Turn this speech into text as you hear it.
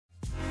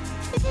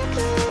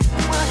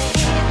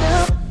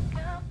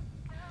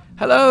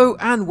Hello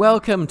and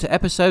welcome to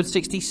episode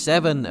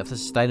 67 of the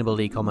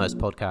Sustainable E-Commerce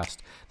Podcast,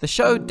 the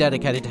show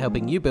dedicated to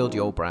helping you build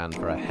your brand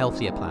for a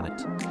healthier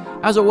planet.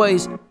 As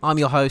always, I'm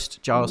your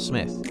host, Giles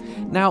Smith.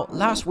 Now,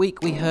 last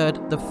week we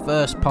heard the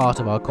first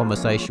part of our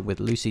conversation with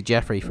Lucy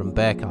Jeffrey from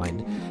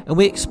Bearkind, and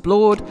we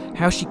explored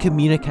how she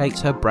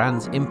communicates her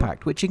brand's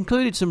impact, which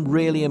included some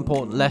really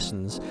important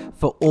lessons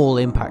for all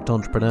impact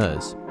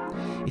entrepreneurs.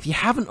 If you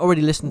haven't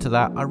already listened to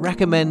that, I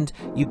recommend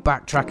you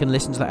backtrack and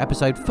listen to that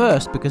episode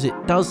first because it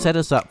does set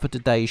us up for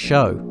today's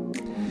show.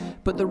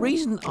 But the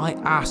reason I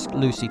asked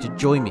Lucy to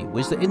join me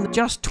was that in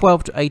just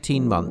 12 to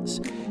 18 months,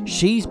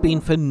 she's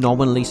been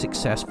phenomenally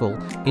successful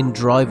in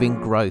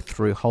driving growth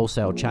through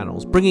wholesale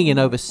channels, bringing in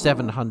over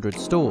 700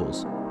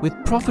 stores.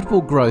 With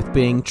profitable growth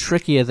being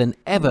trickier than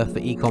ever for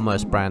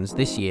e-commerce brands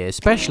this year,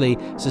 especially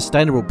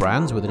sustainable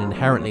brands with an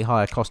inherently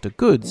higher cost of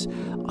goods,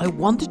 I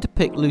wanted to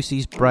pick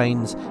Lucy's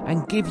brains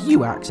and give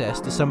you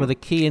access to some of the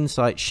key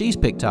insights she's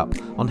picked up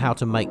on how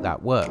to make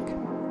that work.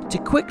 To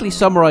quickly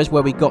summarise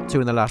where we got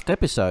to in the last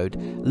episode,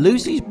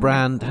 Lucy's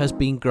brand has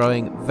been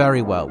growing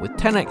very well, with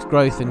 10x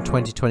growth in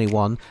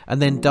 2021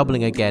 and then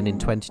doubling again in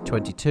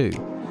 2022.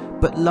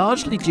 But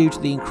largely due to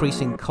the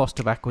increasing cost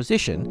of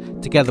acquisition,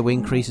 together with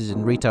increases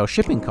in retail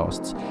shipping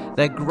costs,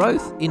 their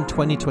growth in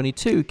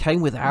 2022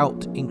 came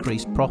without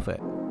increased profit.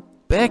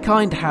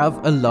 Bearkind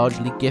have a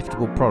largely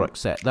giftable product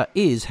set that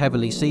is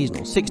heavily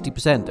seasonal.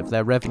 60% of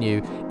their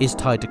revenue is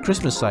tied to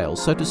Christmas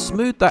sales, so to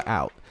smooth that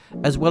out,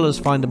 as well as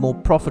find a more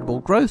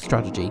profitable growth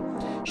strategy,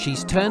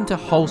 she's turned to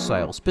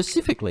wholesale,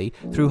 specifically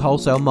through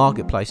wholesale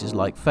marketplaces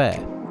like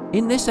Faire.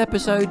 In this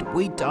episode,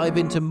 we dive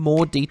into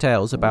more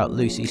details about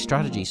Lucy's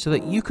strategy so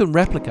that you can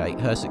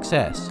replicate her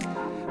success.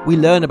 We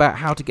learn about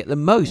how to get the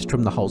most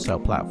from the wholesale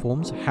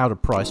platforms, how to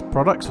price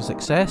products for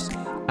success,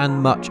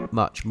 and much,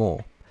 much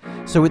more.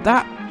 So with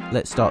that,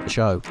 let's start the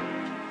show.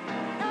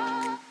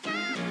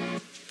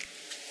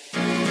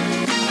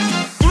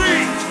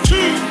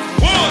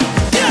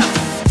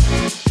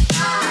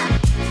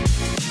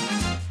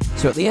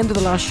 So at the end of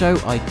the last show,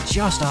 I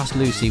just asked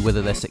Lucy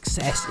whether their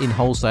success in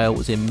wholesale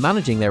was in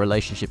managing their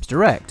relationships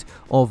direct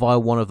or via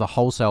one of the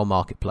wholesale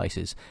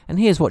marketplaces. And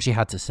here's what she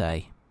had to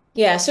say.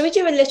 Yeah, so we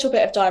do a little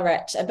bit of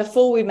direct. And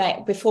before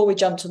we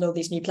jumped on all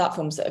these new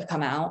platforms that have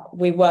come out,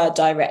 we were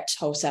direct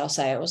wholesale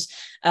sales.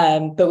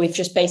 But we've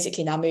just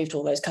basically now moved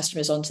all those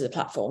customers onto the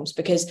platforms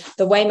because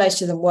the way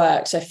most of them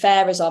work. So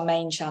Faire is our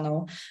main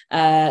channel.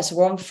 So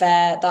we're on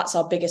Faire. That's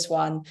our biggest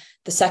one.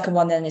 The second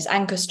one then is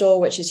Anchor Store,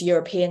 which is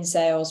European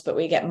sales, but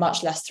we get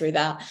much less through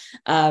that.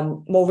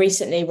 More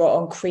recently, we're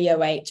on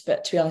Creo 8,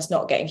 but to be honest,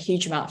 not getting a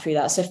huge amount through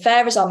that. So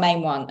Faire is our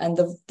main one. And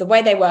the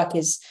way they work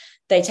is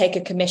they take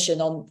a commission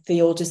on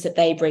the orders that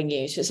they bring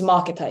you. So it's a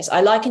marketplace.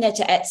 I liken it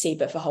to Etsy,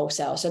 but for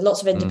wholesale. So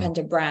lots of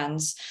independent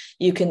brands,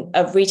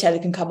 a retailer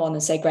can come on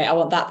and say, great, I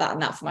want that, and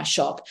that for my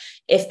shop.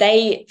 If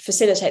they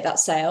facilitate that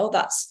sale,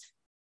 that's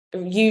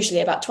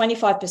usually about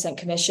 25%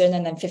 commission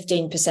and then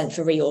 15%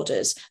 for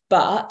reorders.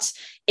 But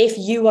if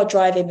you are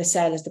driving the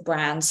sale as the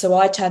brand, so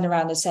I turn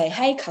around and say,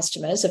 hey,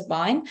 customers of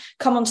mine,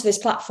 come onto this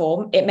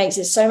platform. It makes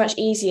it so much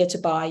easier to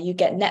buy. You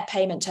get net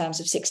payment terms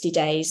of 60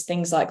 days,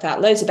 things like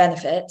that, loads of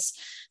benefits.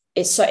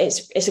 It's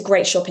a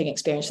great shopping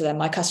experience for them.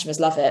 My customers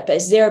love it, but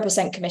it's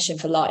 0% commission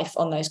for life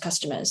on those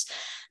customers.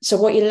 So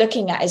what you're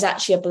looking at is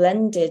actually a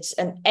blended,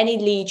 and any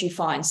lead you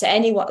find. So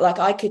anyone, like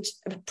I could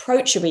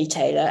approach a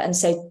retailer and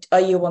say, are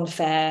you on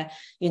Faire?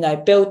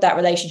 Build that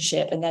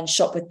relationship and then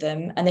shop with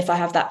them. And if I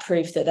have that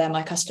proof that they're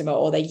my customer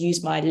or they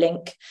use my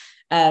link,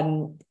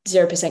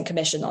 0%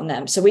 commission on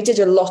them. So we did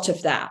a lot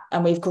of that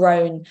and we've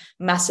grown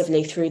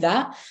massively through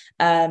that.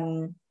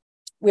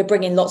 We're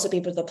bringing lots of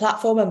people to the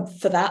platform, and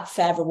for that,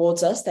 Faire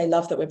rewards us. They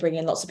love that we're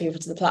bringing lots of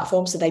people to the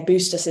platform, so they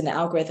boost us in the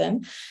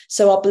algorithm.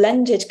 So our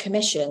blended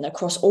commission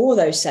across all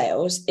those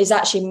sales is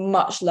actually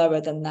much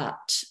lower than that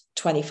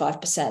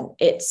 25%.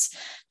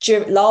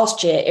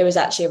 Last year, it was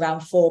actually around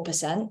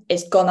 4%.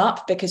 It's gone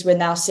up because we're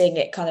now seeing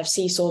it kind of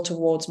seesaw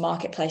towards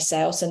marketplace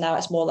sales. So now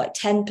it's more like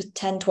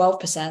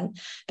 12%.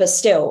 But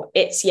still,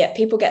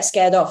 people get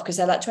scared off because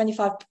they're like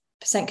 25%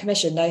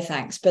 commission, no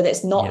thanks. But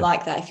it's not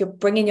like that. If you're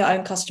bringing your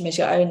own customers,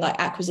 your own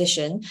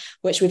acquisition,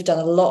 which we've done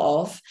a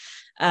lot of,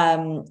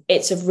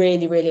 it's a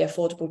really, really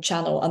affordable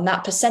channel. And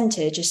that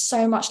percentage is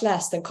so much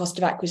less than cost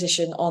of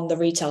acquisition on the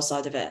retail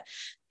side of it.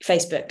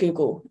 Facebook,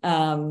 Google.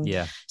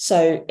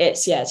 So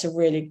it's a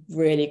really,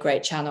 really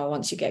great channel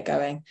once you get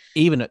going.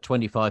 Even at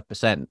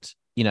 25%,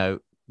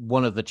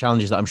 one of the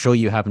challenges that I'm sure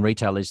you have in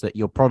retail is that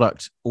your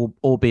product,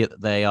 albeit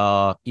that they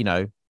are,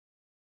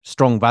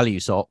 strong value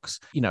socks,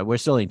 we're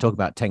still only talking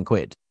about 10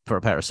 quid for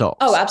a pair of socks.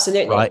 Oh,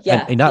 absolutely. Right.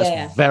 Yeah. And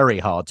that's very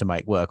hard to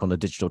make work on the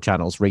digital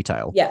channels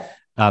retail. Yeah.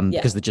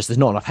 Because there's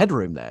not enough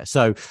headroom there.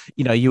 So,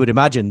 you would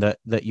imagine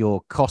that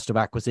your cost of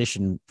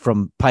acquisition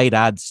from paid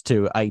ads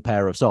to a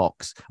pair of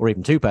socks or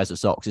even two pairs of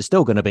socks is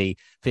still going to be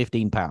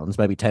 £15,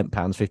 maybe £10,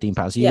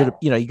 £15. So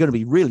you're going to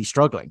be really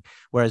struggling.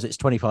 Whereas it's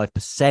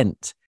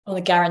 25% On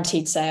a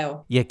guaranteed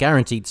sale. Yeah,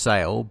 guaranteed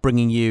sale,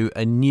 bringing you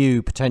a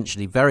new,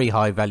 potentially very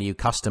high value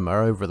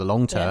customer over the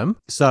long term. Yeah.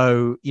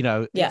 So,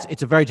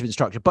 it's a very different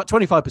structure, but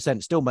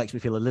 25% still makes me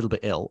feel a little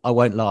bit ill. I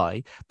won't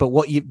lie. But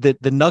what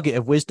the nugget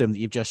of wisdom that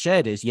you've just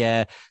shared is,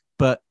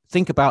 but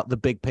think about the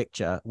big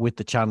picture with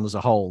the channel as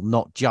a whole,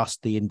 not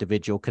just the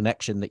individual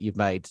connection that you've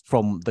made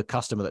from the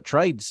customer that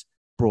Trades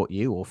brought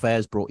you or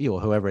Fairs brought you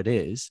or whoever it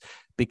is.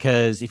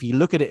 Because if you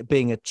look at it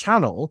being a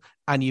channel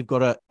and you've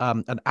got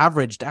an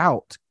averaged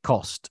out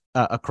cost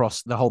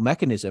across the whole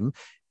mechanism,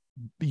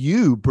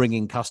 you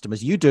bringing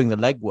customers, you doing the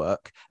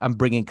legwork and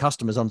bringing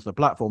customers onto the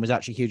platform is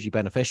actually hugely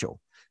beneficial,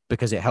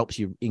 because it helps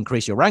you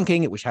increase your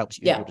ranking, which helps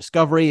you your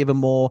discovery even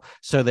more.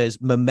 So there's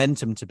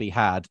momentum to be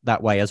had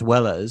that way, as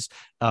well as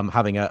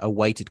having a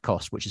weighted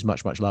cost, which is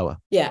much, much lower.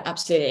 Yeah,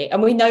 absolutely.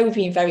 And we know we've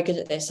been very good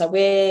at this. So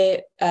we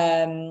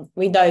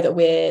know that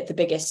we're the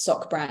biggest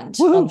sock brand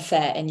on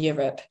Fair in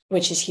Europe,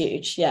 which is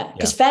huge. Yeah,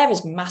 because Fair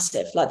is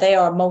massive. Like, they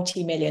are a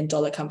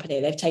multi-million-dollar company.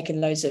 They've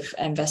taken loads of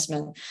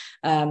investment,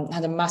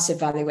 had a massive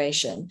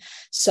valuation.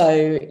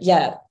 So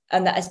yeah.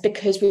 And that is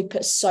because we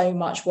put so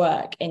much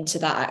work into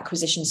that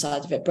acquisition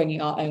side of it,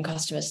 bringing our own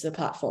customers to the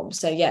platform.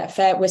 So yeah,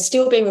 Fair, we're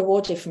still being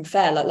rewarded from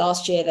Fair. Like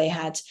last year, they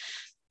had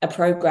a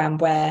program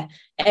where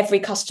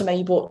every customer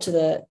you brought to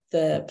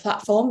the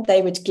platform,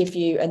 they would give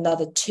you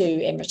another 2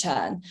 in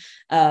return.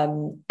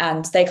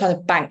 And they kind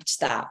of banked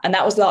that. And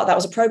that was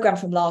a program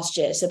from last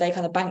year. So they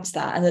kind of banked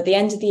that. And at the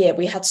end of the year,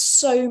 we had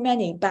so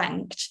many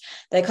banked.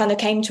 They kind of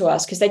came to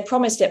us because they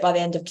promised it by the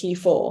end of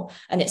Q4,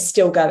 and it's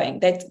still going.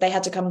 They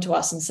had to come to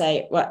us and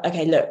say, well,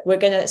 okay, look, we're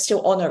going to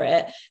still honor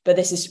it, but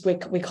this is,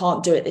 we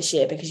can't do it this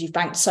year because you've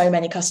banked so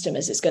many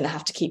customers. It's going to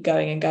have to keep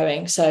going and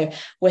going. So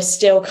we're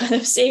still kind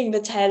of seeing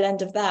the tail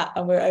end of that,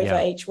 and we're over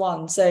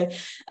H1. So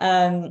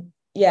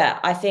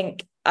I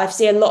think I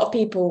see a lot of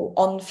people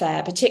on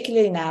Fair,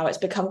 particularly now. It's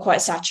become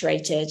quite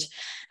saturated.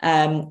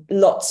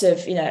 Lots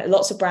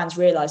of brands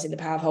realizing the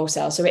power of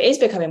wholesale. So it is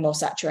becoming more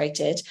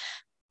saturated.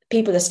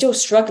 People are still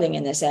struggling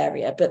in this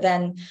area, but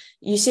then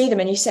you see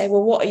them and you say,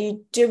 well, what are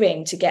you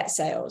doing to get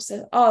sales?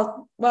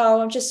 Oh,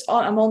 well,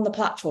 I'm on the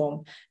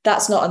platform.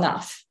 That's not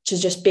enough to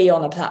just be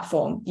on a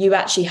platform. You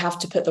actually have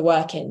to put the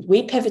work in.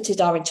 We pivoted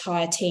our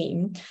entire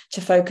team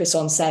to focus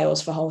on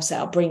sales for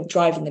wholesale,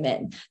 driving them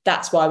in.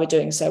 That's why we're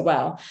doing so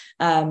well.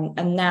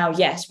 And now,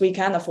 yes, we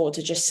can afford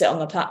to just sit on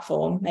the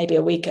platform, maybe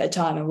a week at a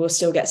time, and we'll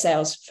still get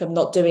sales from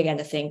not doing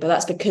anything. But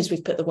that's because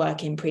we've put the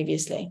work in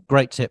previously.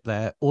 Great tip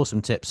there.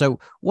 Awesome tip. So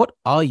what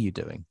are you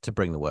doing to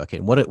bring the work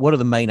in? What are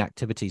the main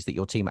activities that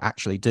your team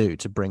actually do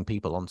to bring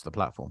people onto the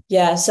platform?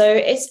 Yeah, so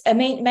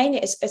mainly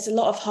it's a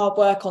lot of hard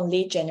work on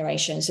lead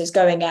generation. So it's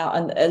going out,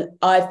 and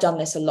I've done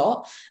this a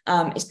lot.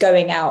 It's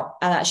going out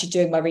and actually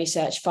doing my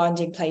research,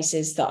 finding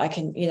places that I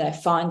can,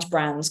 find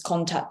brands,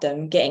 contact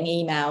them, getting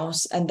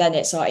emails, and then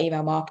it's our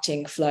email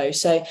marketing flow.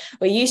 So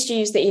we used to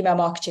use the email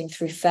marketing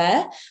through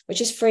Fair,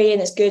 which is free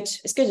and it's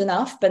good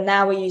enough. But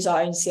now we use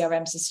our own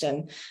CRM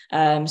system.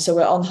 So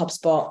we're on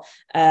HubSpot,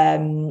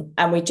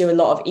 and we do a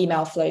lot of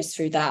email flows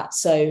through that.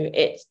 So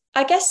it's,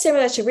 I guess,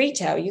 similar to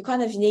retail. You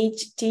kind of need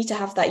to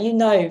have that,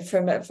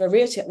 from a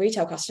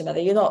retail customer,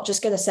 that you're not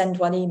just going to send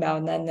one email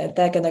and then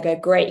they're going to go,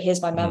 great,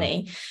 here's my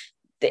money.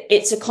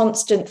 It's a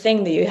constant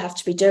thing that you have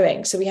to be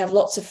doing. So we have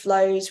lots of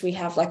flows. We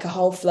have like a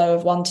whole flow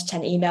of 1 to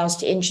 10 emails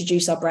to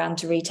introduce our brand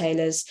to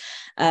retailers.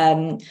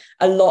 A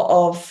lot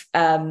of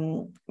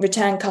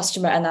return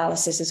customer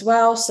analysis as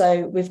well.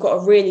 So we've got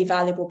a really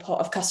valuable pot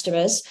of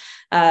customers.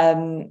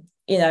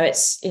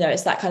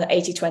 It's that kind of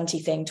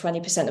 80-20 thing.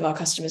 20% of our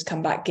customers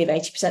come back, give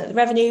 80% of the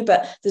revenue,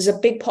 but there's a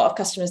big pot of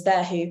customers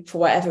there who, for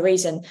whatever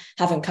reason,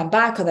 haven't come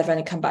back, or they've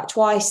only come back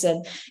twice.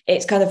 And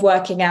it's kind of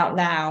working out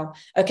now,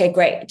 okay,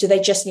 great. Do they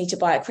just need to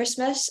buy at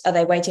Christmas? Are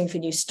they waiting for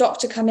new stock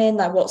to come in?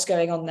 Like, what's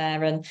going on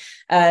there?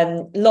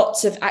 And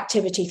lots of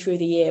activity through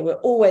the year. We're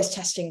always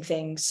testing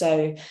things.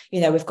 So,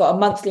 we've got a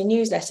monthly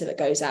newsletter that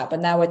goes out,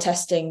 but now we're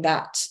testing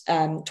that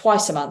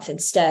twice a month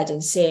instead,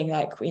 and seeing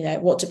how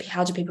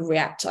do people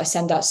react? I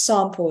send out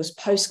samples,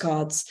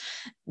 postcards,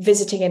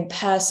 visiting in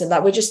person.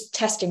 Like, we're just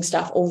testing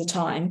stuff all the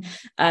time,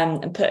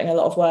 and putting a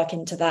lot of work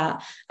into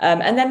that.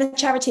 And then the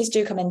charities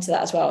do come into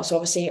that as well. So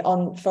obviously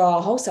for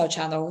our wholesale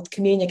channel,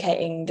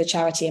 communicating the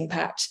charity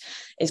impact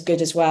is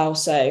good as well.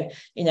 So,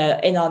 in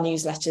our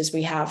newsletters,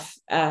 we have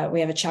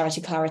a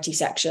charity clarity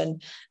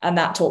section, and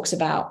that talks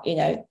about,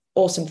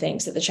 awesome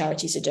things that the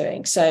charities are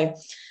doing. So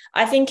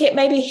I think it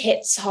maybe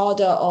hits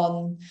harder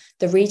on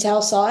the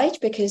retail side,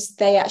 because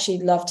they actually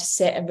love to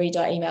sit and read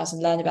our emails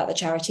and learn about the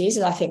charities.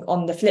 And I think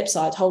on the flip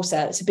side,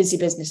 wholesale, it's a busy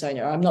business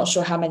owner. I'm not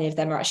sure how many of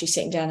them are actually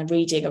sitting down and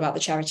reading about the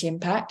charity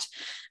impact.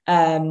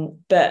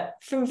 But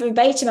from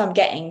verbatim I'm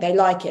getting, they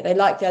like it. They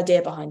like the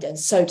idea behind it, and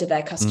so do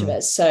their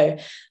customers. So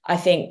I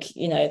think,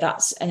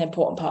 that's an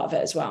important part of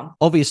it as well.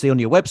 Obviously, on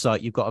your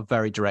website, you've got a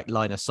very direct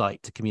line of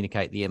sight to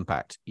communicate the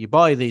impact. You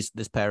buy this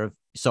pair of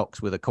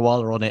socks with a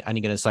koala on it, and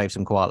you're going to save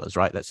some koalas,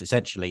 right? That's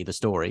essentially the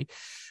story.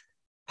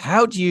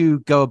 How do you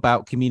go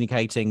about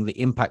communicating the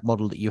impact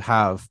model that you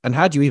have, and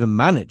how do you even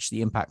manage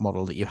the impact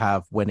model that you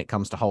have when it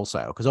comes to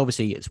wholesale? Because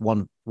obviously it's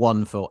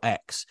one for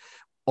X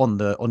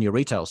on your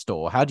retail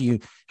store. How do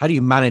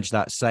you manage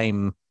that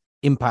same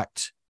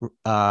impact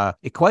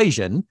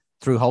equation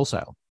through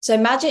wholesale? So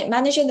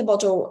managing the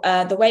model,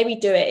 the way we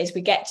do it is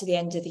we get to the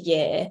end of the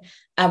year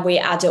and we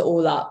add it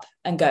all up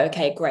and go,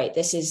 okay, great.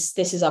 This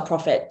is our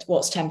profit.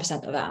 What's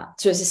 10% of that?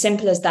 So it's as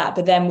simple as that.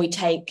 But then we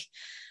take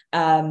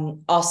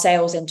our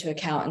sales into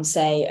account and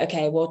say,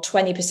 okay, well,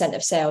 20%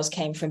 of sales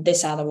came from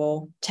this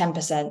animal,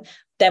 10%.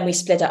 Then we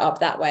split it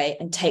up that way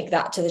and take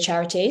that to the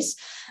charities.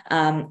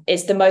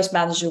 It's the most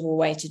manageable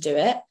way to do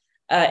it.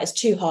 It's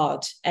too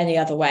hard any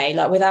other way,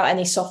 like without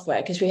any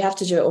software, because we have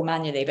to do it all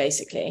manually,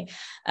 basically.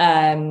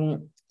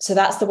 So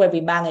that's the way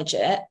we manage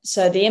it.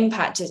 So the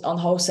impact is on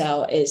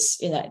wholesale is,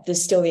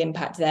 there's still the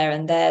impact there,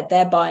 and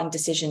their buying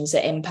decisions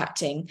are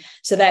impacting.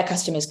 So their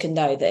customers can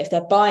know that if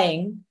they're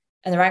buying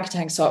an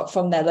orangutan sock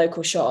from their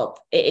local shop,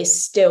 it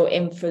is still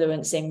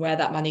influencing where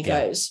that money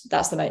goes.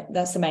 That's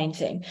the main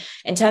thing.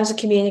 In terms of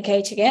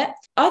communicating it,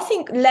 I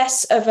think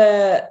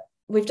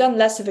we've done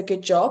less of a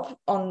good job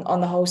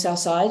on the wholesale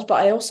side,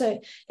 but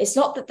it's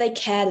not that they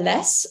care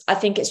less. I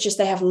think it's just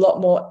they have a lot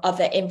more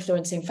other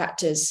influencing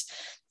factors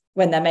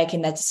when they're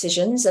making their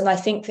decisions. And I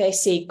think they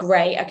see,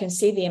 great, I can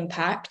see the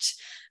impact.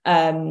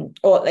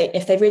 Or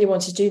if they really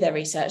want to do their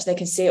research, they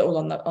can see it all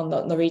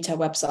on the retail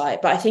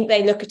website. But I think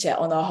they look at it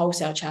on our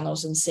wholesale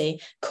channels and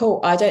see, cool,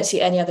 I don't see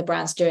any other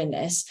brands doing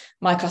this.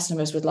 My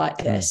customers would like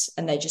this,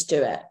 and they just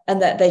do it.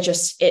 And that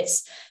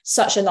it's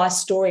such a nice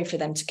story for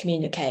them to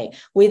communicate.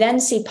 We then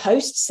see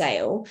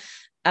post-sale,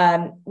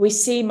 we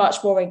see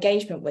much more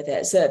engagement with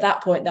it. So at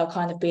that point, they'll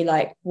kind of be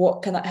like,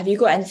 have you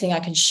got anything I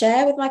can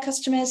share with my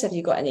customers? Have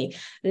you got any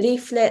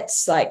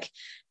leaflets? Like,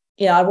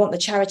 I want the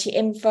charity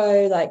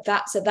info. Like,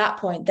 that's at that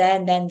point,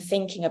 they're then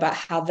thinking about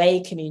how they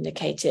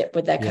communicate it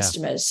with their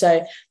customers.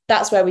 So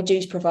that's where we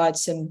do provide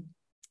some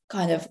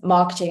kind of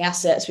marketing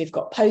assets. We've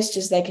got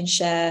posters they can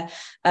share.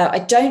 I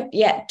don't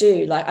yet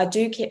do, I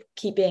do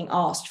keep being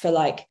asked for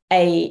like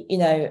a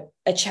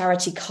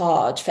charity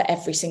card for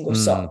every single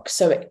sock,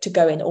 so to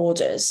go in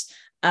orders.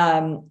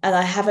 And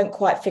I haven't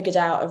quite figured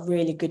out a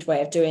really good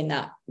way of doing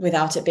that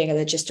without it being a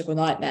logistical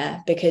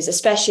nightmare, because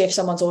especially if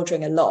someone's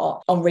ordering a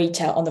lot on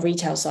the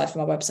retail side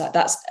from our website,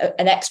 that's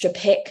an extra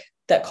pick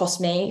that costs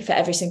me for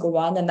every single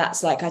one. And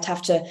that's like, I'd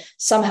have to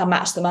somehow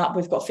match them up.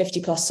 We've got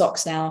 50 plus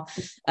socks now.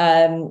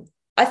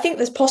 I think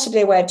there's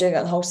possibly a way of doing it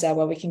on wholesale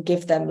where we can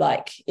give them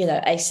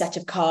a set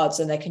of cards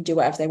and they can do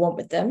whatever they want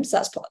with them.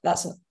 So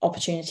that's an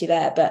opportunity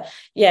there. But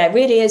yeah, it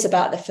really is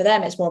for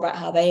them, it's more about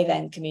how they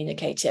then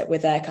communicate it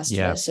with their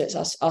customers. Yeah.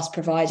 So it's us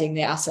providing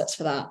the assets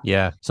for that.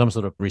 Yeah. Some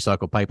sort of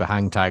recycled paper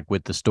hang tag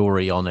with the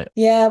story on it.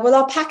 Yeah. Well,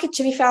 our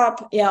packaging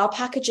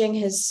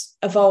has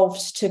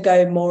evolved to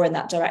go more in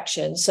that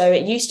direction. So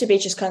it used to be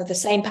just kind of the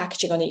same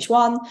packaging on each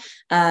one,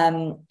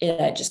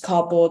 just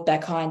cardboard,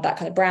 that kind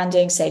of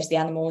branding, saves the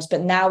animals.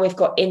 But now we've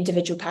got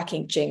individual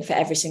packaging for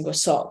every single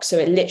sock. So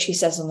it literally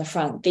says on the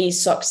front,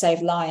 these socks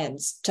save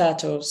lions,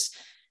 turtles,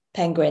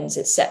 penguins,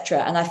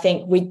 etc. And I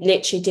think we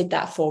literally did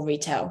that for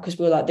retail because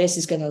we were like, this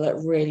is going to look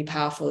really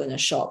powerful in a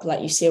shop.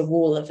 Like, you see a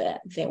wall of it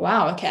and think,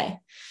 wow, okay.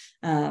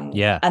 And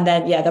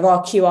then there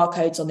are QR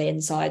codes on the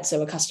inside,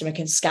 so a customer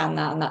can scan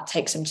that and that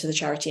takes them to the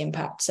charity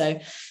impact. So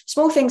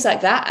small things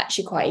like that,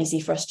 actually quite easy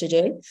for us to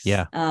do.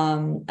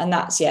 And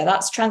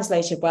that's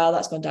translated well.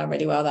 That's gone down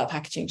really well, that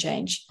packaging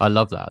change. I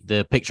love that.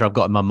 The picture I've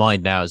got in my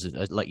mind now is,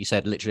 like you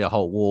said, literally a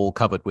whole wall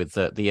covered with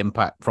the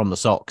impact from the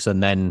socks,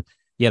 and then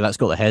that's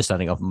got the hair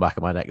standing off the back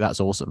of my neck. That's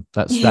awesome.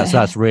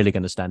 That's really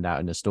going to stand out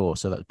in the store.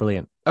 So that's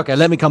brilliant. Okay,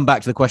 let me come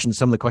back to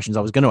some of the questions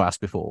I was going to ask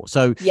before.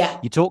 So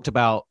you talked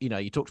about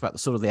the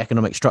sort of the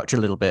economic structure a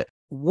little bit.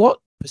 What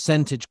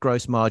percentage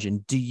gross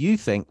margin do you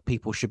think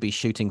people should be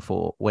shooting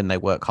for when they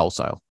work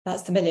wholesale?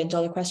 That's the $1 million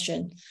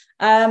question.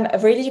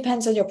 It really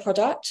depends on your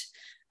product.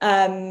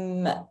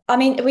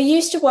 We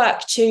used to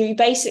work to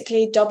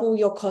basically double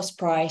your cost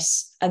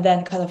price and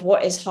then kind of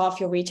what is half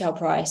your retail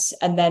price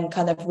and then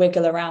kind of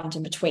wiggle around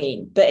in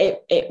between.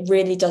 But it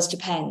really does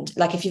depend.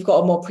 Like, if you've got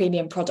a more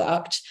premium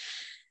product,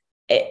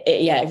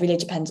 it really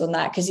depends on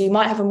that, because you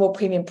might have a more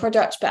premium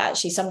product, but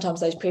actually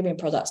sometimes those premium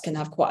products can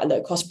have quite a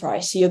low cost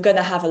price. So you're going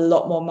to have a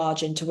lot more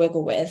margin to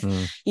wiggle with.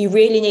 You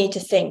really need to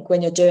think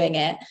when you're doing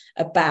it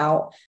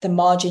about the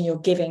margin you're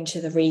giving to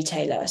the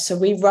retailer. So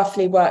we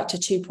roughly work to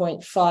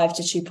 2.5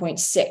 to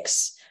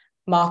 2.6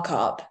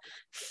 markup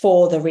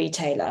for the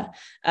retailer.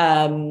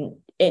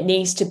 It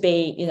needs to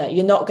be,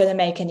 you're not going to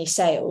make any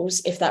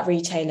sales if that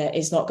retailer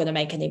is not going to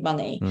make any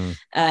money.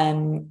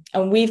 And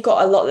we've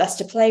got a lot less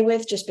to play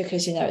with just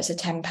because, it's a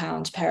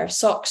 £10 pair of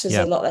socks. There's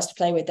a lot less to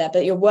play with there,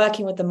 but you're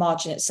working with the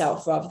margin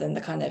itself rather than the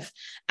kind of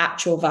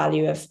actual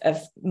value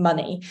of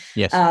money.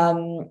 Yes.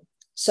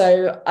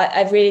 So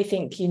I really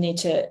think you need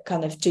to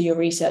kind of do your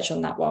research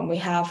on that one. We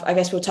have, I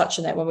guess we'll touch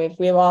on it when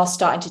we are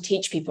starting to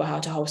teach people how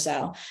to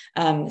wholesale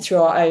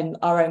through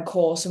our own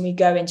course, and we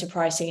go into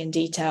pricing in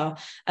detail.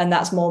 And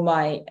that's more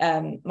my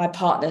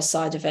partner's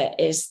side of it,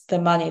 is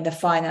the money, the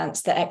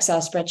finance, the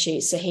Excel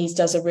spreadsheets. So he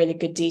does a really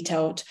good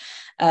detailed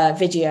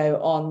video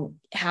on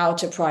how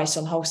to price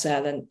on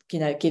wholesale, and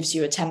gives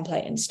you a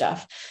template and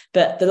stuff.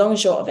 But the long and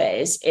short of it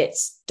is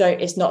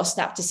it's not a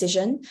snap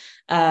decision.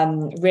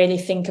 Really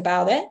think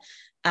about it.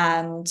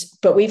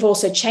 But we've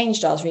also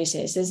changed ours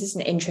recently. So this is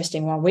an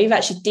interesting one. We've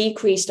actually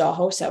decreased our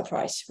wholesale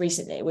price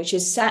recently, which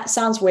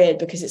sounds weird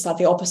because it's like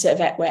the opposite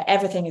of it, where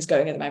everything is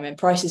going at the moment.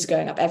 Prices are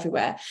going up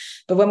everywhere.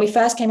 But when we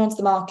first came onto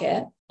the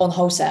market on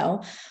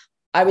wholesale,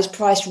 I was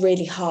priced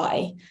really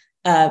high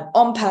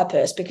on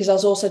purpose, because I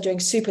was also doing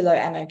super low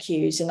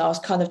MOQs, and I was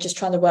kind of just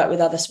trying to work with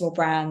other small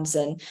brands,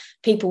 and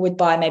people would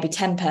buy maybe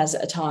 10 pairs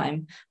at a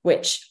time,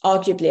 which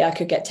arguably I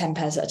could get 10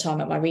 pairs at a time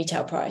at my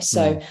retail price.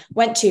 So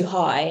went too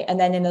high. And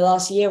then in the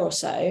last year or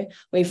so,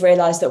 we've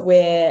realized that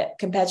we're,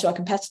 compared to our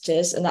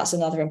competitors, and that's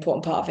another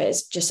important part of it,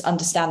 is just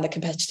understand the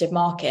competitive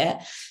market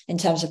in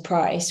terms of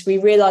price. We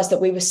realized that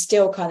we were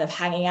still kind of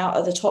hanging out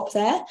at the top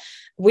there.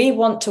 We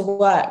want to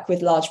work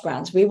with large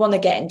brands. We want to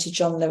get into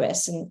John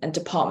Lewis and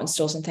department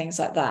stores and things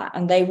like that.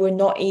 And they will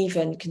not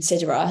even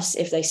consider us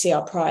if they see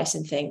our price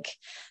and think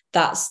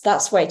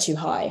that's way too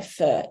high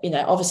for,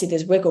 obviously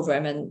there's wiggle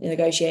room and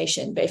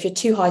negotiation, but if you're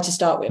too high to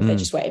start with, they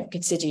just won't even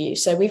consider you.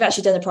 So we've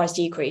actually done a price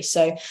decrease.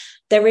 So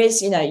there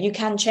is, you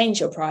can change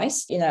your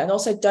price, and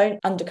also don't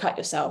undercut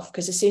yourself,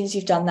 because as soon as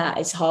you've done that,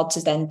 it's hard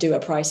to then do a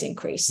price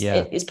increase.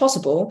 It's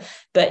possible,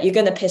 but you're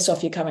going to piss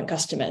off your current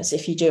customers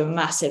if you do a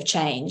massive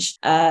change.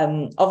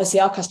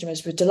 Obviously our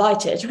customers were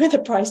delighted with a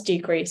price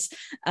decrease,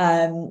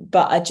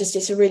 but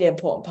it's a really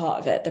important part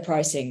of it, the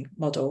pricing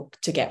model,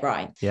 to get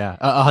right.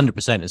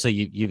 100%. And so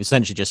you've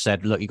essentially just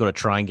said, look, you've got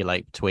to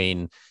triangulate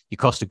between your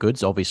cost of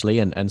goods, obviously,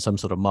 and some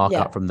sort of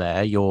markup from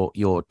there,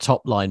 your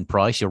top line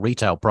price, your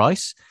retail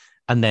price,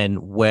 and then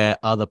where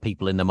other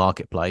people in the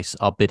marketplace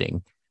are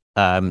bidding.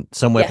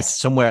 Somewhere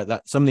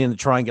something in the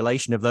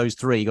triangulation of those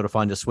three, you got to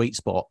find a sweet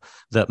spot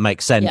that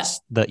makes sense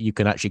that you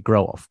can actually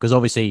grow off. Because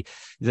obviously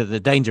the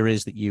danger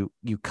is that you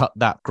cut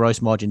that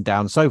gross margin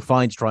down so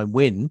fine to try and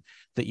win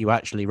that you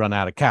actually run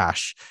out of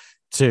cash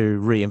to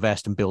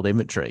reinvest and build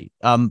inventory.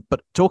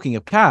 But talking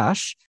of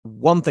cash,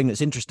 one thing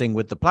that's interesting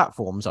with the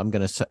platforms, I'm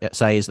going to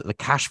say, is that the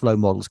cash flow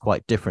model is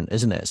quite different,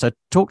 isn't it? So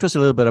talk to us a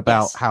little bit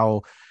about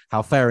how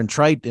fair and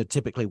trade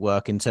typically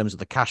work in terms of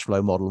the cash flow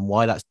model, and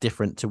why that's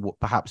different to what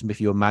perhaps if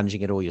you were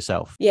managing it all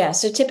yourself.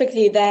 So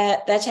typically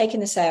they're taking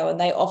the sale and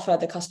they offer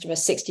the customer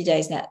 60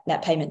 days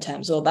net payment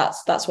terms, or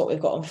that's what we've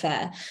got on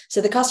Fair.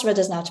 So the customer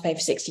doesn't have to pay for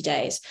 60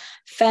 days.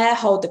 Fair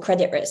hold the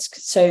credit risk,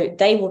 so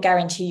they will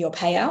guarantee your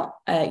payout.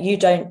 You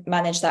don't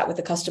manage that with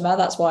the customer.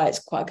 That's why it's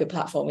quite a good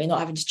platform. You're not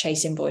having to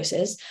chase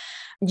invoices.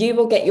 You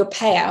will get your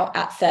payout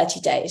at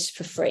 30 days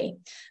for free,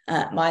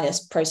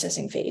 minus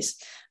processing fees.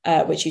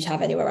 Which you'd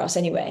have anywhere else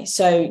anyway.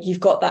 So you've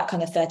got that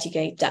kind of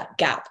 30-day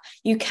gap.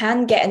 You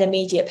can get an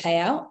immediate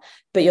payout,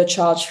 but you're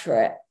charged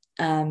for it.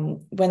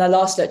 When I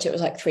last looked, it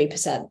was like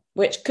 3%,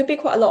 which could be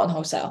quite a lot on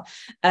wholesale.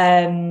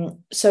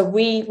 So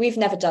we've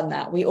never done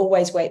that. We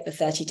always wait the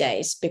 30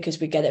 days because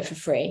we get it for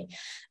free.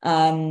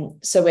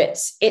 So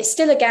it's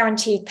still a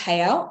guaranteed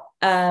payout.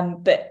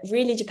 But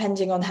really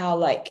depending on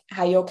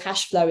how your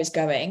cash flow is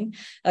going,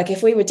 like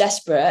if we were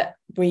desperate,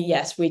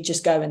 we'd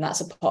just go, and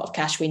that's a pot of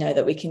cash we know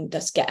that we can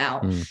just get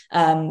out.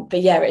 But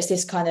it's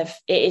this kind of,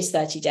 it is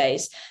 30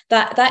 days.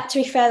 That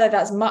to be fair though,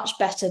 that's much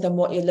better than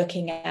what you're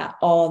looking at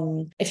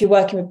on, if you're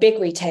working with big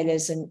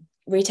retailers and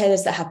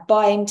retailers that have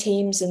buying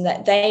teams, and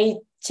that they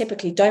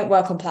typically don't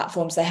work on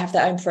platforms. They have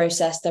their own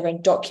process, their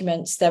own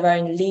documents, their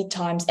own lead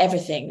times,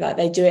 everything. Like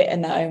they do it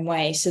in their own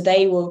way. So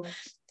they will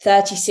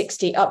 30,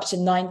 60, up to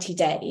 90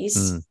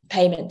 days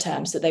payment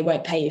terms that they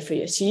won't pay you for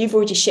you. So you've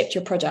already shipped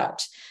your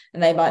product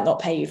and they might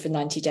not pay you for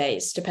 90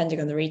 days, depending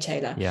on the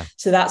retailer.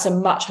 So that's a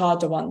much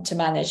harder one to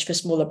manage for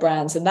smaller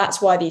brands. And that's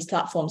why these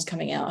platforms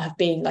coming out have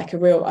been like a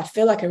real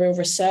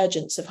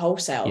resurgence of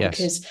wholesale,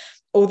 because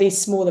all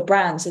these smaller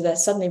brands, so they're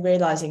suddenly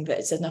realizing that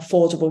it's an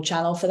affordable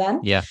channel for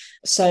them.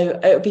 So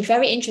it would be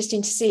very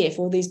interesting to see if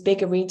all these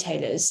bigger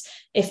retailers,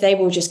 if they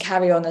will just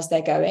carry on as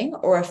they're going,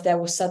 or if there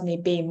will suddenly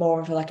be more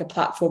of a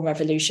platform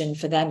revolution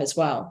for them as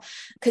well,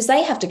 because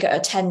they have to go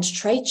attend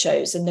trade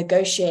shows and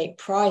negotiate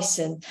price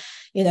and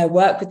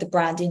work with the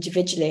brand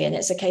individually. And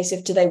it's a case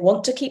of, do they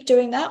want to keep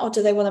doing that, or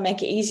do they want to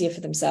make it easier for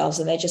themselves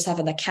and they just have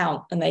an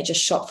account and they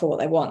just shop for what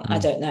they want? I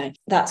don't know.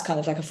 That's kind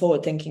of like a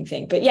forward thinking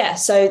thing. But it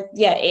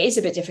is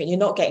a bit different. You're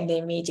not getting the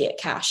immediate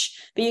cash,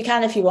 but you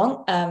can, if you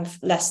want,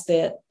 less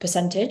the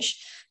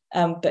percentage.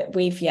 But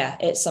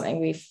it's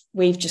something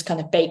we've just kind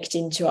of baked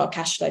into our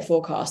cash flow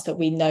forecast, that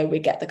we know we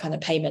get the kind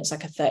of payments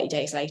like a 30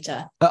 days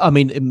later. I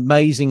mean,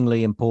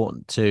 amazingly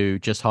important to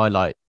just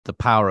highlight the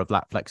power of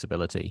that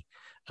flexibility,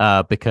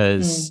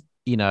 because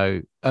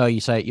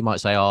you might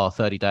say,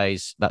 30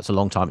 days, that's a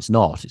long time. It's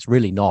not. It's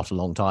really not a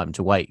long time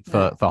to wait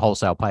for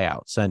wholesale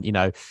payouts. And,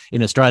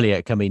 in Australia,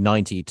 it can be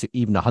 90 to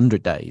even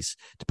 100 days,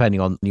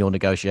 depending on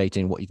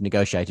what you've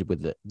negotiated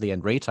with the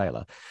end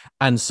retailer.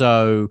 And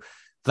so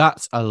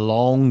that's a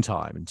long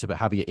time to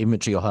have your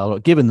inventory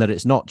held, given that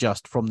it's not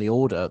just from the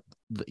order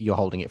that you're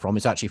holding it from,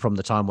 it's actually from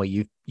the time where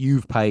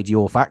you've paid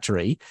your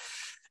factory,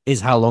 is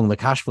how long the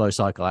cash flow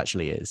cycle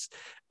actually is.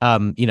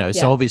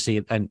 So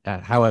obviously, and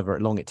however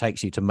long it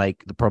takes you to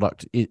make the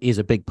product is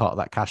a big part of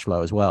that cash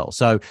flow as well.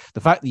 So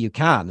the fact that you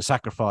can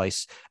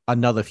sacrifice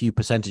another few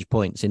percentage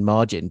points in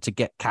margin to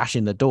get cash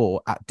in the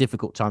door at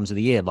difficult times of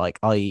the year, like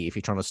i.e. if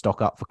you're trying to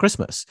stock up for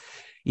Christmas,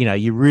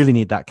 you really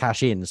need that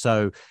cash in.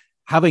 So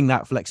having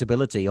that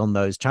flexibility on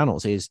those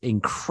channels is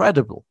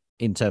incredible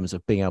in terms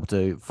of being able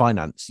to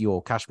finance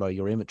your cash flow,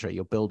 your inventory,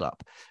 your build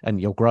up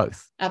and your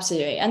growth.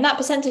 Absolutely. And that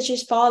percentage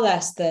is far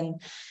less than,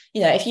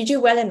 if you do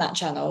well in that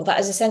channel, that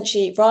is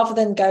essentially, rather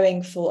than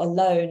going for a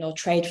loan or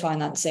trade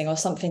financing or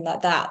something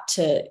like that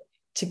to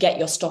get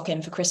your stock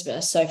in for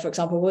Christmas. So for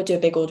example, we'll do a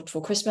big order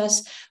before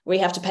Christmas. We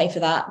have to pay for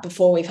that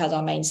before we've had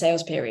our main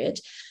sales period.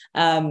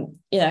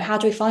 How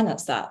do we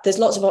finance that? There's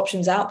lots of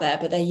options out there,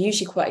 but they're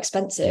usually quite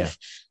expensive. Yeah.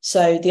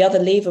 So the other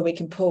lever we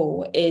can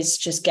pull is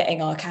just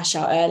getting our cash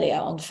out earlier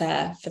on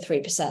fair for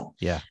 3%.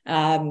 Yeah.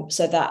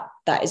 So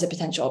that is a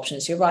potential option.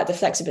 So you're right, the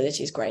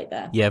flexibility is great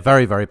there. Yeah,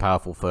 very, very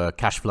powerful for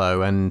cash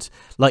flow. And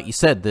like you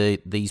said,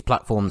 these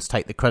platforms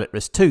take the credit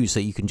risk too, so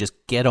you can just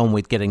get on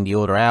with getting the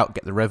order out,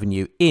 get the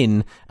revenue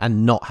in,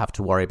 and not have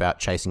to worry about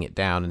chasing it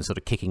down and sort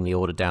of kicking the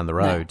order down the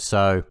road. No.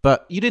 So,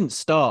 but you didn't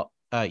start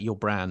your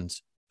brand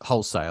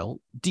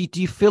wholesale. Do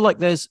you feel like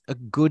there's a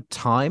good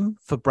time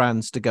for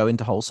brands to go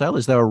into wholesale?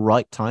 Is there a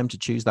right time to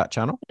choose that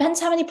channel?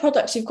 Depends how many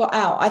products you've got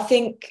out. I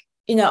think,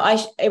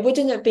 it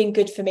wouldn't have been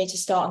good for me to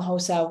start on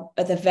wholesale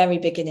at the very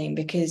beginning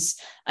because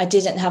I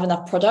didn't have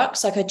enough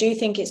products. Like, I do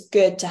think it's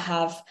good to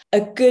have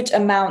a good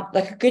amount,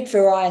 like a good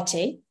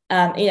variety.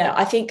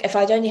 I think if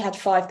I'd only had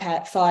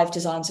five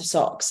designs of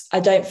socks,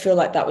 I don't feel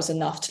like that was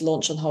enough to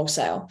launch on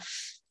wholesale.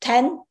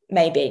 10,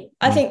 maybe.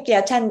 I think,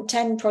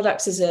 10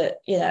 products is a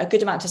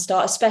good amount to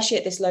start, especially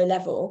at this low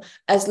level,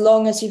 as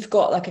long as you've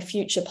got like a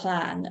future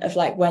plan of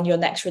like when your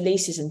next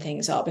releases and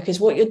things are, because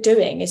what you're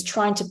doing is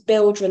trying to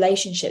build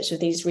relationships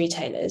with these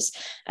retailers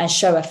and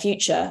show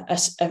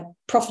a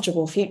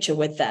profitable future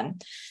with them.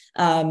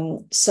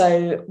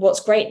 So what's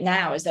great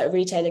now is that a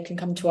retailer can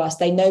come to us.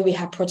 They know we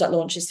have product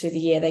launches through the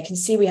year. They can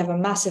see we have a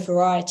massive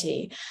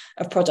variety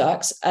of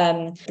products.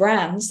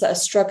 Brands that are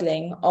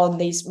struggling on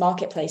these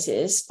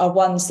marketplaces are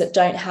ones that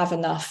don't have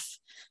enough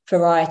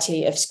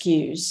variety of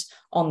SKUs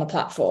on the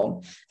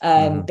platform,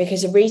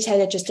 because a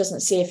retailer just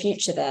doesn't see a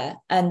future there.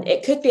 And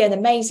it could be an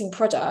amazing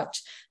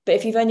product, but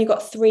if you've only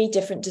got 3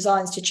 different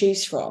designs to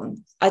choose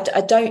from, I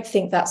don't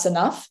think that's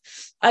enough.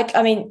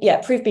 I mean,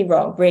 prove me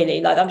wrong, really.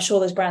 Like, I'm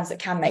sure there's brands that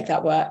can make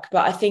that work,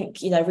 but I think,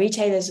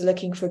 retailers are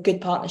looking for a good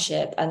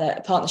partnership and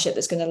a partnership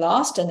that's going to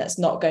last and that's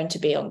not going to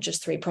be on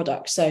just 3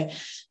 products. So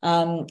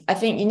I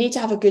think you need to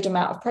have a good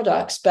amount of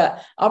products,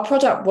 but our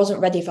product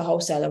wasn't ready for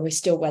wholesale and we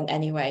still went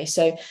anyway.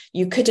 So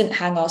you couldn't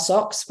hang our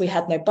socks. We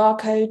had no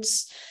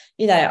barcodes.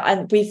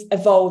 And we've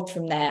evolved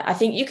from there. I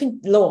think you can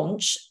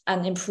launch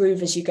and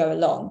improve as you go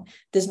along.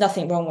 There's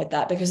nothing wrong with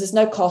that because there's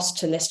no cost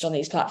to list on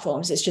these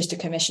platforms. It's just a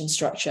commission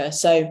structure.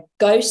 So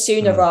go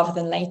sooner rather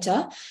than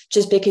later,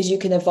 just because you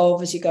can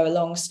evolve as you go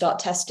along, start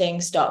testing,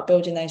 start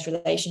building those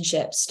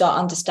relationships, start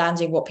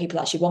understanding what people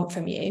actually want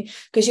from you,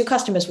 because your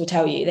customers will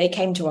tell you. They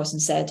came to us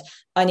and said,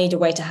 I need a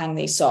way to hang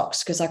these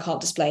socks because I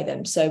can't display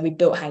them. So we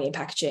built hanging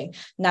packaging.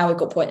 Now we've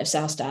got point of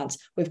sale stands.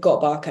 We've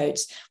got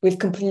barcodes. We've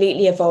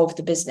completely evolved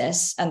the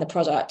business and the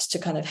product to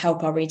kind of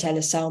help our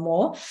retailers sell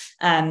more.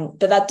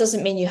 But that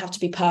doesn't mean you have to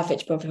be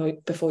perfect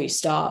before you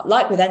start.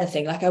 Like with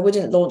anything, like I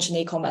wouldn't launch an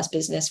e-commerce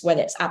business when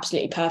it's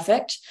absolutely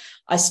perfect.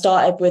 I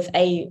started with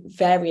a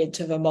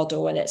variant of a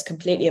model and it's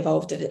completely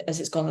evolved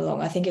as it's gone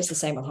along. I think it's the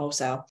same on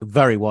wholesale.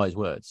 Very wise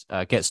words.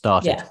 Get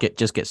started. Yeah.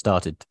 Get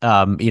started.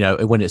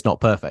 When it's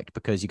not perfect,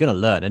 because you're going to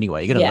learn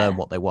anyway. You're going to learn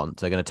what they want.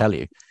 They're going to tell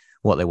you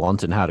what they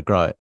want and how to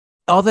grow it.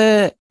 Are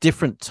there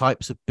different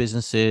types of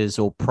businesses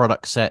or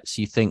product sets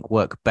you think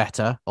work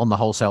better on the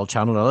wholesale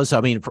channel? So,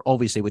 I mean,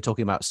 obviously we're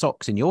talking about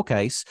socks in your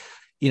case.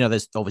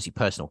 There's obviously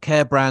personal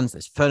care brands,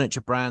 there's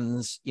furniture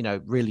brands,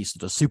 really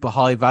sort of super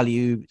high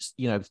value,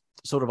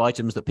 sort of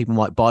items that people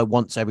might buy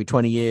once every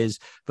 20 years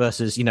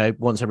versus,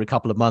 once every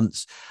couple of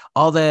months.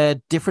 Are there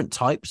different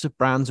types of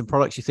brands and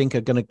products you think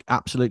are going to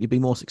absolutely be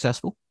more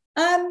successful?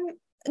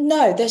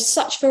 No, there's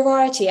such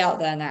variety out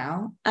there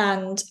now.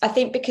 And I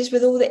think because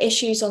with all the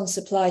issues on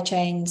supply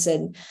chains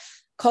and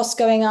costs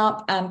going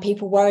up and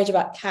people worried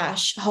about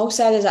cash,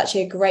 wholesale is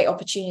actually a great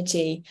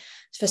opportunity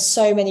for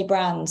so many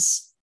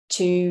brands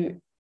to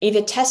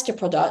either test a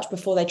product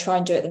before they try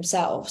and do it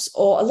themselves,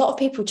 or a lot of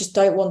people just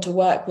don't want to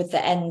work with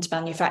the end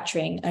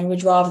manufacturing and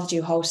would rather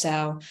do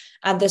wholesale.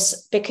 And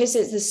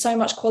there's so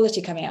much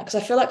quality coming out,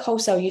 because I feel like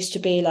wholesale used to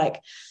be like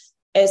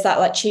is that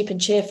like cheap and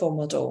cheerful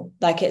model.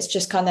 Like it's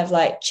just kind of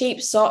like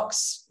cheap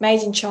socks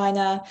made in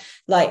China,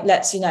 like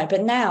let's,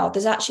 but now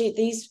there's actually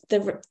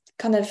the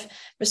kind of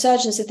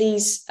resurgence of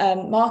these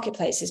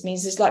marketplaces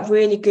means there's like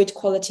really good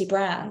quality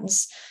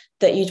brands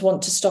that you'd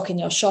want to stock in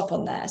your shop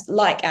on there,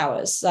 like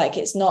ours. Like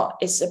it's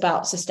about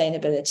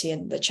sustainability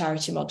and the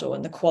charity model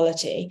and the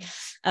quality.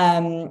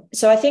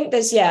 So I think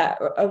there's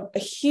a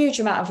huge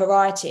amount of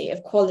variety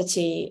of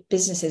quality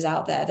businesses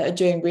out there that are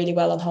doing really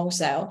well on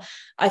wholesale.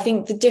 I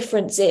think the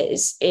difference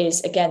is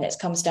again, it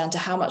comes down to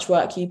how much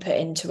work you put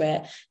into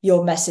it,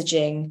 your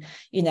messaging,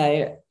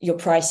 your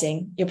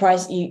pricing. You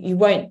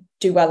won't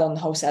do well on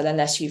wholesale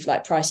unless you've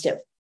like priced it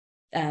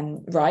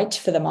right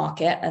for the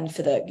market and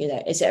for the,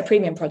 is it a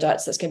premium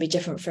product that's going to be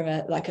different from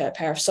a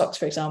pair of socks,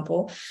 for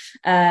example.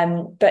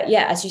 But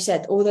yeah, as you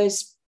said, all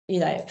those,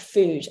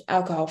 food,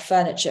 alcohol,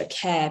 furniture,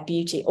 care,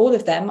 beauty, all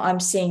of them I'm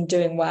seeing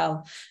doing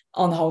well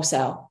on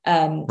wholesale.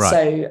 Right.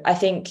 So I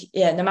think,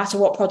 no matter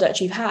what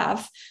product you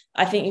have,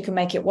 I think you can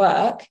make it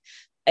work.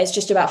 It's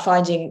just about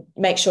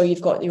make sure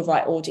you've got your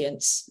right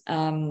audience,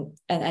 and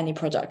any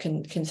product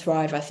can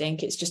thrive. I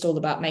think it's just all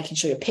about making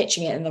sure you're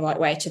pitching it in the right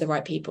way to the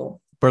right people.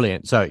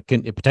 Brilliant. So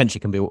it potentially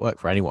can work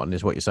for anyone,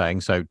 is what you're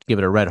saying. So give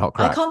it a red hot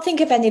crack. I can't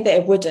think of any that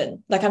it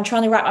wouldn't. Like I'm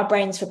trying to wrap my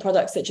brains for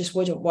products that just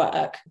wouldn't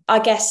work. I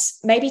guess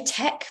maybe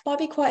tech might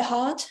be quite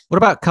hard. What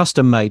about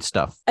custom made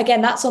stuff?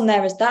 Again, that's on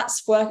there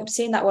that's work. I'm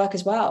seeing that work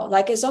as well.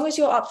 Like as long as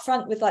you're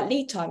upfront with like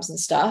lead times and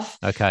stuff.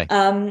 Okay.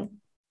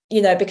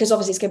 Because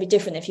obviously it's going to be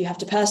different if you have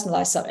to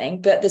personalize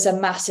something, but there's a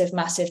massive,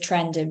 massive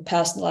trend in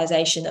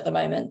personalization at the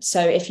moment.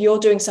 So if you're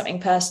doing something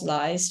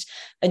personalized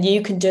and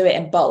you can do it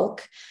in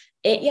bulk,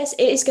 it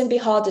is going to be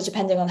harder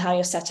depending on how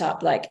you're set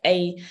up, like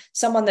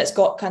someone that's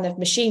got kind of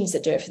machines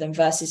that do it for them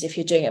versus if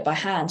you're doing it by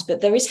hand.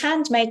 But there is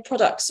handmade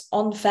products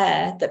on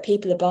Faire that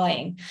people are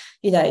buying.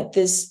 Don't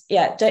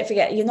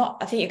forget,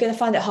 I think you're going to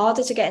find it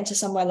harder to get into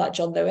somewhere like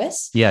John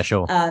Lewis. Yeah,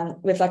 sure.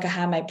 With like a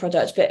handmade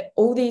product, but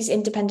all these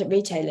independent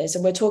retailers,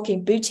 and we're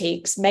talking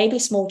boutiques, maybe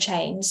small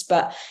chains,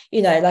 but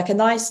like a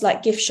nice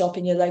like gift shop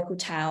in your local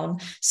town.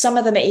 Some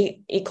of them are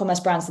e-commerce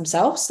brands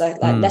themselves, like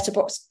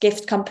letterbox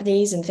gift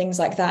companies and things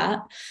like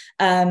that.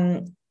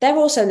 They're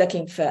also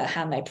looking for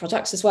handmade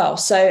products as well.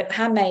 So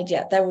handmade,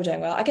 they're all doing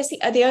well. I guess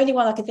the only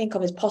one I can think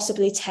of is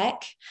possibly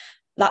tech,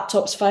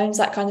 laptops, phones,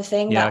 that kind of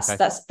thing. Yeah,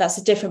 that's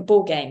a different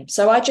ball game.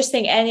 So I just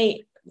think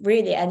any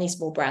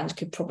small brand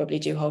could probably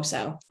do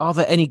wholesale. Are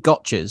there any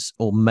gotchas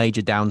or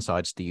major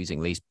downsides to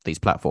using these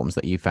platforms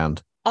that you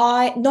found?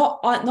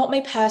 Not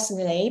me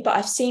personally, but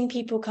I've seen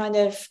people kind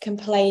of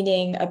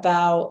complaining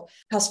about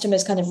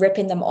customers kind of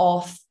ripping them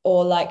off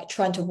or like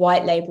trying to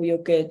white label your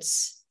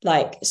goods.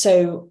 Like,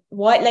 so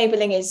white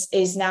labeling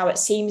is now, it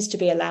seems to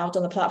be allowed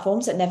on the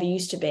platforms. It never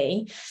used to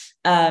be.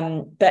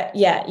 But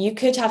yeah, you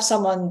could have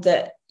someone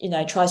that,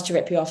 tries to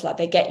rip you off. Like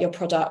they get your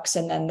products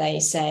and then they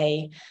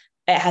say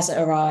it hasn't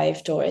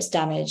arrived or it's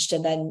damaged.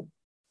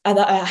 And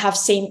I have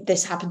seen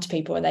this happen to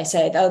people and they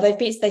say,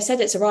 they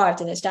said it's arrived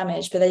and it's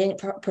damaged, but they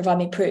didn't provide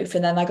me proof.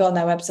 And then I go on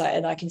their website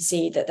and I can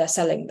see that they're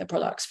selling the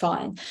products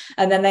fine.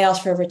 And then they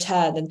ask for a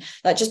return and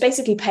like just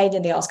basically pain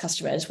in the ass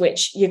customers,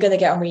 which you're going to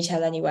get on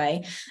retail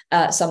anyway.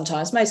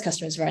 Sometimes most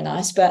customers are very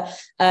nice, but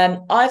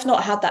I've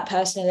not had that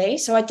personally.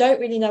 So I don't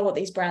really know what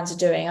these brands are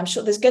doing. I'm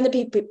sure there's going to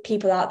be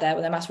people out there,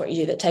 no matter what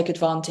you do, that take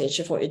advantage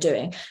of what you're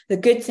doing. The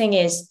good thing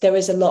is there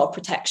is a lot of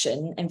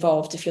protection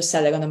involved if you're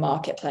selling on a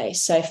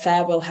marketplace. So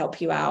Faire will help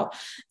you out.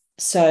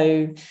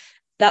 So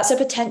that's a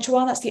potential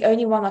one. That's the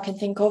only one I can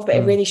think of, but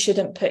it really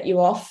shouldn't put you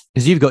off.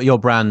 Because you've got your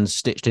brand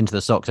stitched into the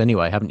socks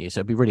anyway, haven't you?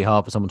 So it'd be really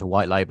hard for someone to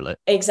white label it.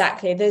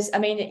 Exactly.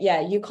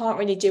 You can't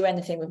really do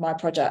anything with my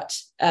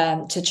product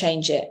to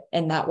change it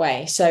in that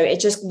way. So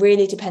it's just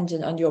really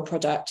dependent on your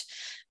product.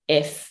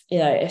 If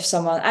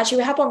someone, actually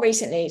we had one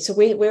recently. So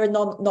we're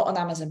not an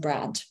Amazon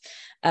brand.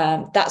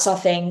 That's our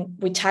thing.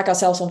 We tag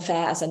ourselves on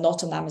Faire as a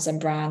not an Amazon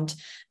brand.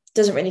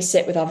 Doesn't really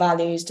sit with our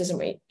values,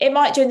 it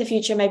might do in the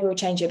future, maybe we'll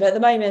change it, but at the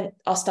moment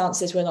our stance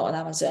is we're not on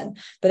Amazon.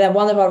 But then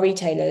one of our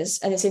retailers,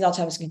 and it's in our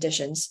terms and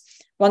conditions,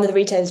 one of the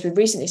retailers we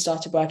recently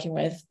started working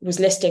with was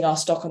listing our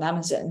stock on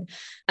Amazon,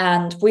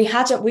 and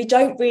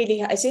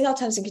it's in our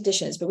terms and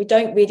conditions, but we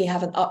don't really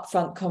have an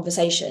upfront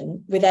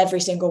conversation with every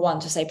single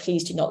one to say,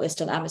 please do not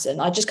list on Amazon.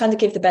 I just kind of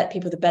give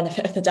people the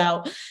benefit of the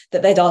doubt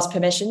that they'd ask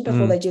permission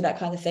before they do that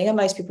kind of thing, and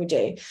most people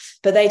do,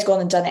 but they'd gone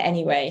and done it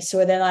anyway.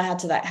 So then I had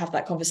to have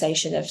that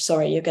conversation of,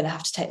 sorry, you're going to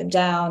have to take them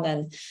down.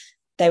 And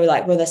they were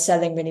like, well, they're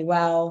selling really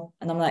well.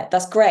 And I'm like,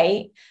 that's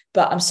great,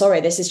 but I'm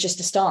sorry, this is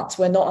just a stance.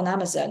 We're not on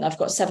Amazon. I've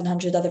got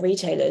 700 other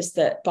retailers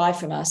that buy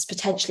from us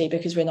potentially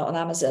because we're not on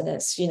Amazon.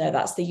 It's,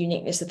 that's the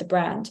uniqueness of the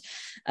brand.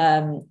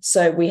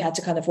 So we had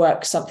to kind of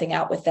work something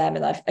out with them,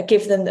 and I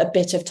give them a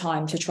bit of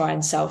time to try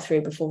and sell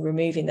through before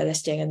removing the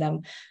listing. And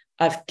then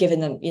I've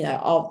given them,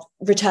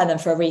 return them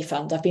for a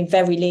refund. I've been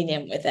very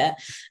lenient with it.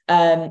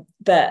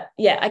 But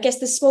yeah, I guess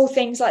the small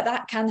things like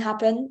that can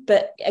happen.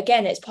 But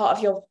again, it's part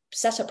of your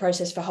setup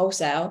process for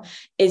wholesale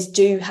is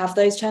do have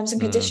those terms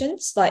and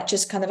conditions, like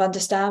just kind of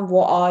understand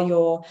what are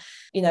your,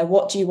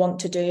 what do you want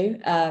to do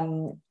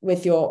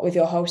with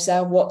your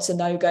wholesale? What's a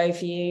no-go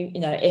for you?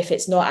 If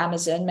it's not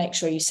Amazon, make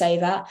sure you say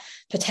that.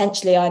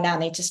 Potentially I now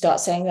need to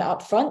start saying that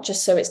up front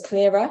just so it's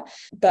clearer.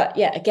 But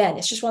yeah, again,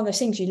 it's just one of those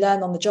things you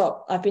learn on the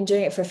job. I've been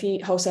doing it for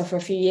wholesale for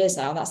a few years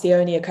now, and that's the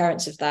only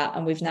occurrence of that.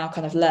 And we've now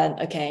kind of learned,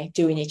 okay,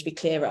 do we need to be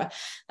clearer?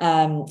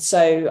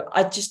 So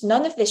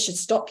none of this should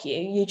stop you.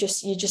 You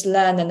just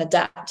learn and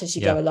adapt as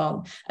you go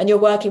along, and you're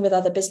working with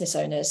other business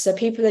owners. So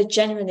people are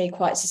genuinely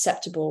quite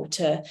susceptible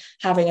to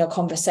having a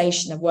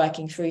conversation of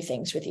working through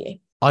things with you.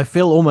 I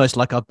feel almost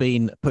like I've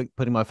been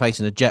putting my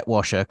face in a jet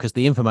washer because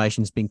the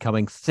information's been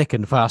coming thick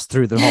and fast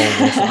through the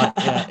whole.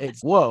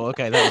 It's whoa,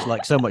 okay, that was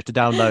like so much to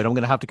download. I'm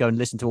going to have to go and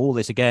listen to all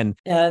this again.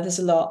 Yeah, there's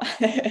a lot.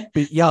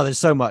 But yeah, there's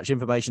so much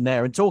information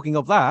there. And talking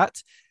of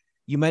that,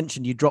 you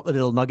mentioned you dropped the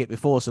little nugget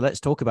before, so let's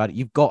talk about it.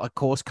 You've got a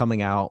course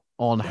coming out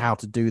on how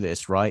to do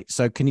this, right?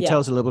 So can you tell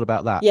us a little bit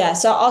about that? Yeah,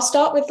 so I'll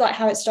start with like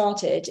how it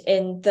started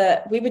in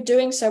that we were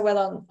doing so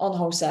well on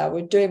wholesale.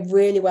 We're doing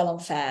really well on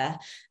fair.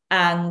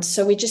 And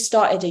so we just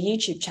started a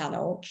YouTube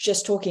channel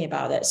just talking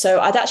about it. So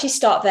I'd actually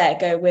start there,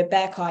 go, we're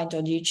Bear Kind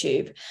on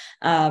YouTube.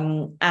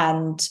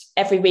 And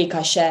every week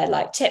I share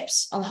like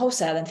tips on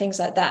wholesale and things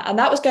like that. And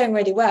that was going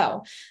really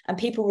well. And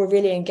people were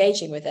really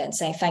engaging with it and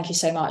saying, thank you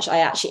so much. I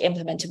actually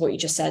implemented what you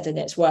just said and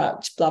it's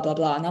worked, blah, blah,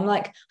 blah. And I'm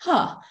like,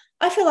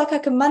 I feel like I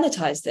can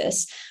monetize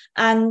this.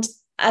 And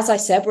as I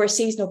said, we're a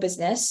seasonal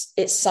business.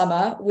 It's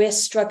summer. We're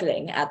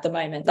struggling at the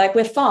moment. Like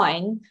we're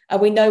fine and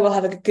we know we'll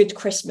have a good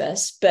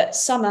Christmas, but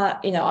summer,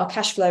 our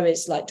cash flow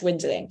is like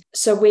dwindling.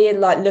 So we're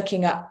like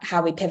looking at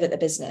how we pivot the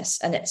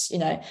business. And it's,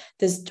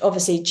 there's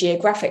obviously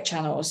geographic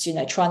channels,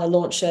 trying to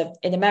launch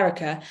in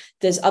America.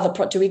 There's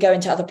do we go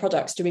into other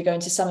products? Do we go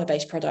into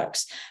summer-based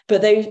products?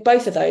 But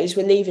both of those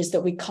were levers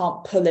that we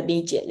can't pull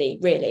immediately,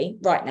 really,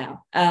 right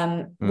now.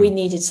 We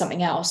needed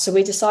something else. So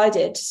we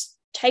decided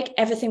take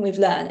everything we've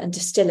learned and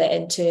distill it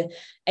into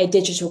a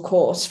digital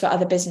course for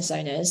other business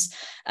owners.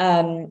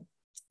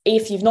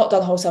 If you've not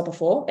done wholesale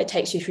before, it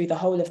takes you through the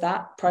whole of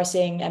that: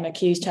 pricing,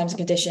 MOQs, terms and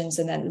conditions,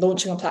 and then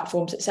launching on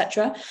platforms,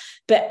 etc.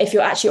 But if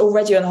you're actually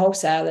already on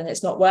wholesale and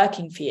it's not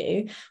working for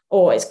you,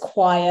 or it's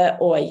quiet,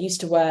 or it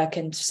used to work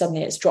and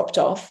suddenly it's dropped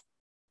off,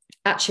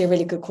 actually a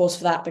really good course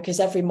for that,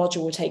 because every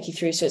module will take you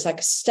through. So it's like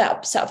a set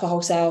up for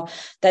wholesale.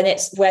 Then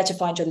it's where to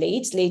find your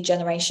lead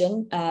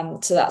generation.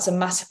 So that's a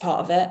massive part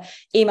of it.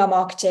 Email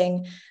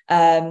marketing,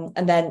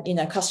 and then,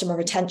 customer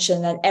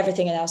retention and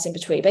everything else in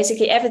between.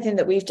 Basically everything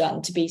that we've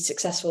done to be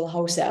successful in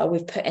wholesale,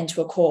 we've put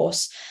into a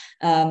course.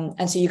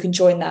 And so you can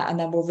join that, and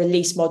then we'll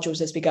release modules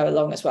as we go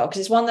along as well,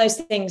 because it's one of those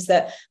things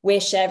that we're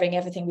sharing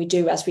everything we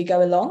do as we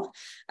go along.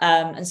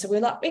 And so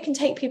we're like, we can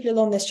take people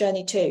along this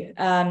journey too.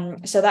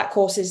 So that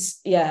course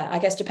is, I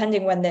guess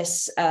depending when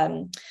this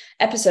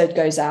episode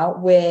goes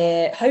out,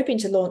 we're hoping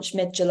to launch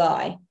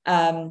mid-July.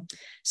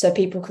 So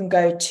people can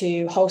go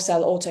to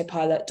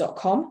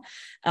wholesaleautopilot.com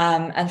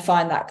and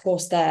find that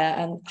course there.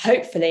 And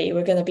hopefully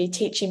we're going to be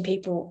teaching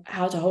people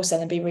how to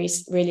wholesale and be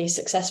really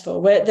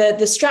successful.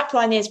 The strap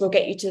line is we'll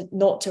get you to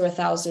 0 to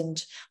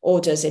 1,000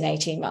 orders in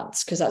 18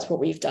 months, because that's what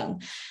we've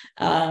done.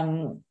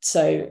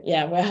 So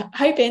yeah, we're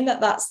hoping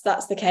that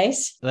that's the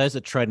case. There's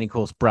a training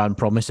course brand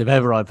promise if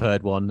ever I've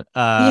heard one.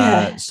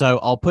 So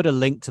I'll put a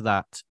link to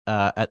that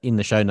in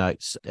the show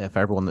notes for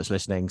everyone that's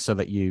listening, so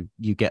that you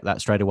get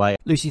that straight away.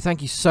 Lucy,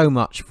 thank you so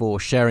much for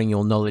sharing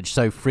your knowledge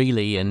so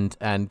freely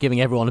and giving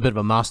everyone a bit of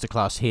a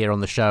masterclass here on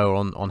the show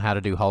on how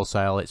to do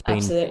wholesale. It's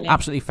been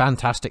absolutely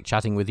fantastic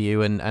chatting with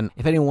you. And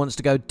if anyone wants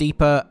to go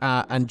deeper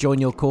and join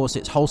your course,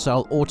 it's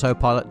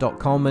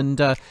wholesaleautopilot.com.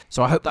 And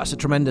so I hope that's a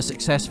tremendous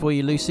success for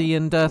you, Lucy.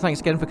 And thanks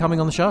again for coming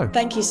on the show.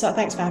 Thank you.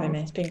 Thanks for having me.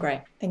 It's been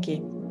great. Thank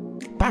you.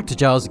 Back to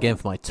Giles again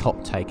for my top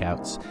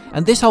takeouts.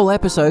 And this whole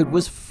episode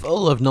was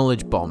full of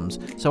knowledge bombs,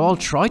 so I'll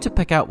try to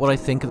pick out what I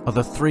think are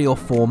the 3 or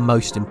 4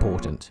 most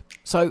important.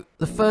 So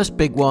the first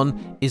big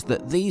one is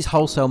that these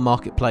wholesale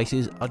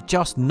marketplaces are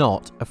just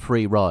not a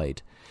free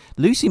ride.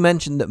 Lucy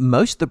mentioned that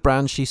most of the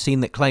brands she's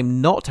seen that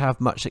claim not to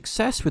have much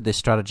success with this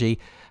strategy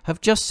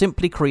have just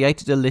simply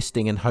created a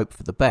listing and hope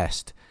for the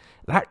best.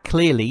 That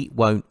clearly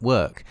won't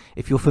work.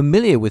 If you're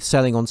familiar with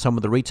selling on some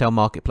of the retail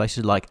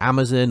marketplaces like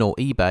Amazon or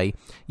eBay,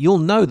 you'll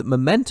know that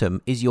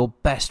momentum is your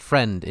best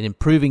friend in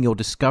improving your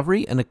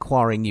discovery and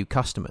acquiring new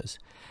customers.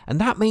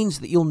 And that means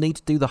that you'll need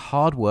to do the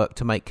hard work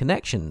to make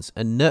connections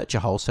and nurture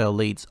wholesale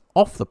leads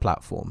off the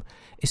platform,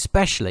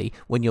 especially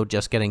when you're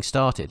just getting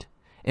started.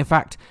 In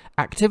fact,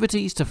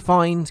 activities to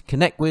find,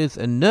 connect with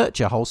and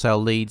nurture wholesale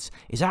leads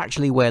is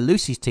actually where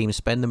Lucy's team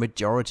spend the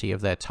majority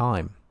of their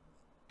time.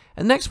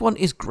 And next one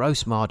is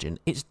gross margin.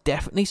 It's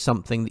definitely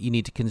something that you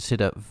need to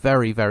consider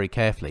very, very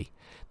carefully.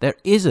 There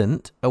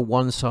isn't a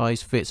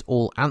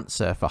one-size-fits-all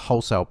answer for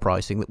wholesale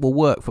pricing that will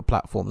work for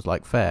platforms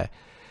like Faire.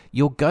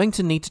 you're going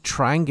to need to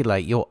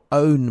triangulate your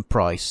own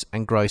price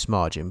and gross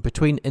margin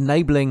between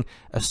enabling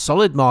a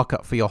solid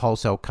markup for your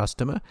wholesale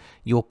customer,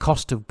 your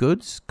cost of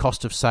goods,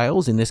 cost of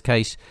sales, in this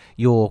case,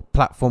 your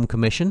platform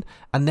commission,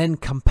 and then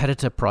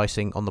competitor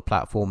pricing on the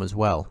platform as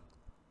well.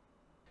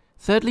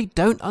 Thirdly,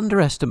 don't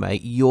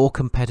underestimate your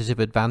competitive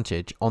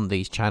advantage on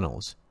these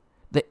channels.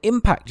 The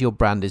impact your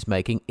brand is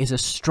making is a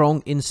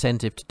strong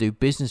incentive to do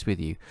business with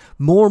you.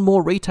 More and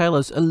more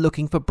retailers are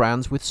looking for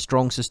brands with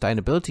strong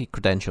sustainability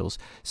credentials,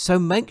 so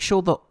make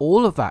sure that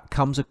all of that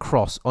comes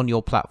across on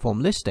your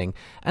platform listing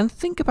and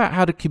think about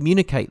how to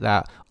communicate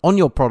that on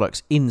your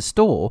products in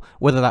store,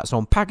 whether that's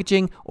on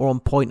packaging or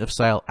on point of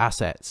sale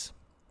assets.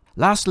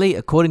 Lastly,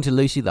 according to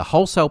Lucy, the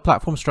wholesale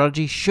platform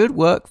strategy should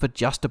work for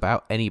just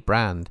about any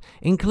brand,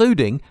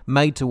 including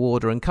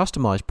made-to-order and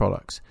customized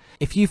products.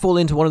 If you fall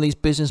into one of these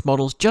business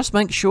models, just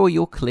make sure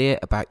you're clear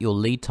about your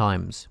lead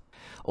times.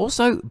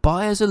 Also,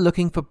 buyers are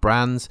looking for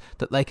brands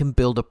that they can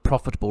build a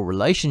profitable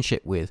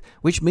relationship with,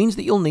 which means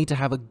that you'll need to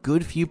have a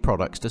good few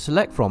products to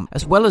select from,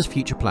 as well as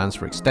future plans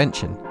for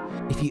extension.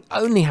 If you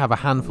only have a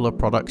handful of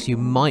products, you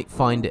might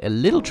find it a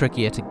little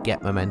trickier to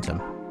get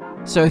momentum.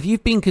 So if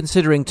you've been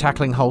considering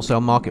tackling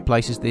wholesale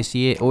marketplaces this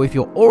year, or if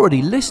you're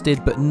already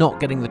listed but not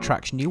getting the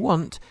traction you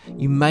want,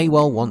 you may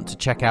well want to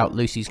check out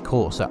Lucy's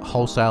course at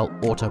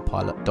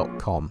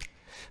wholesaleautopilot.com.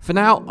 For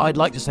now, I'd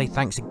like to say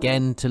thanks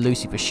again to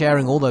Lucy for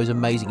sharing all those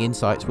amazing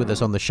insights with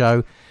us on the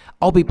show.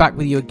 I'll be back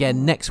with you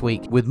again next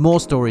week with more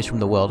stories from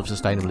the world of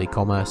sustainable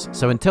e-commerce.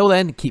 So until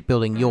then, keep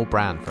building your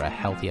brand for a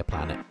healthier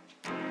planet.